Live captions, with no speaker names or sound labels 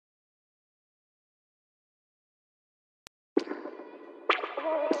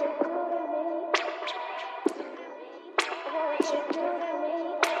What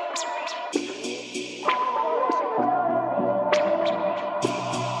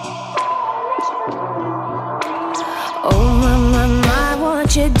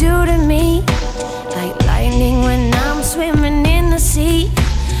you do to me, like lightning when I'm swimming in the sea.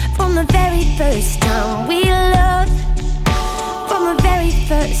 From the very first time we loved, from the very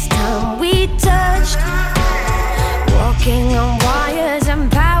first time we touched, walking on wires and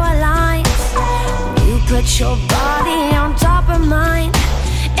power lines. You put your body on top of mine.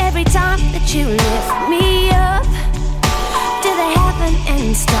 Every time that you lift me up to the heaven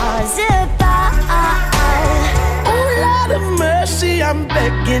and stars above. Lord of mercy, I'm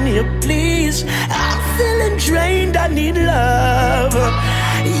begging you, please. I'm feeling drained, I need love.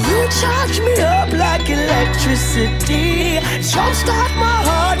 You charge me up like electricity. Jumpstart my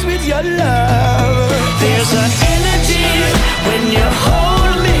heart with your love. There's an energy when you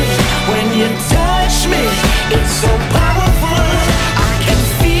hold me, when you touch me. It's so powerful, I can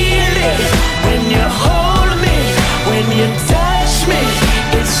feel it. When you hold me, when you touch me.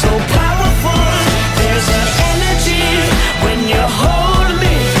 It's so powerful. There's an energy when you hold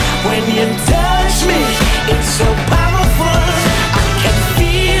me, when you touch me. It's so powerful, I can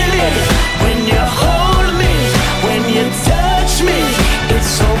feel it. When you hold me, when you touch me. It's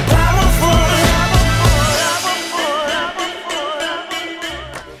so powerful.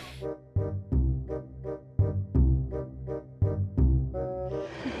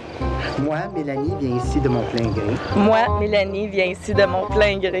 Moi, Mélanie, viens ici de mon plein gré. Moi, Mélanie, viens ici de mon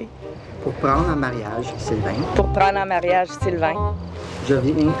plein gré. Pour prendre en mariage Sylvain. Pour prendre en mariage Sylvain. Je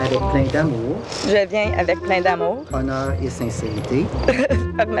viens avec plein d'amour. Je viens avec plein d'amour. Honneur et sincérité.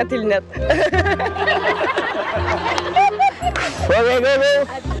 Remets tes lunettes.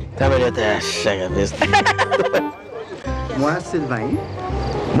 Moi, Sylvain.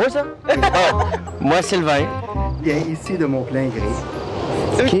 Moi, ça? Oh, moi, Sylvain. Viens ici de mon plein gré.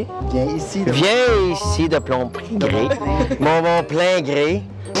 OK. Viens ici de Viens ici de mon plein gré. Mon plein gré.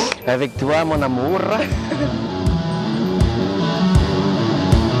 Avec toi, mon amour.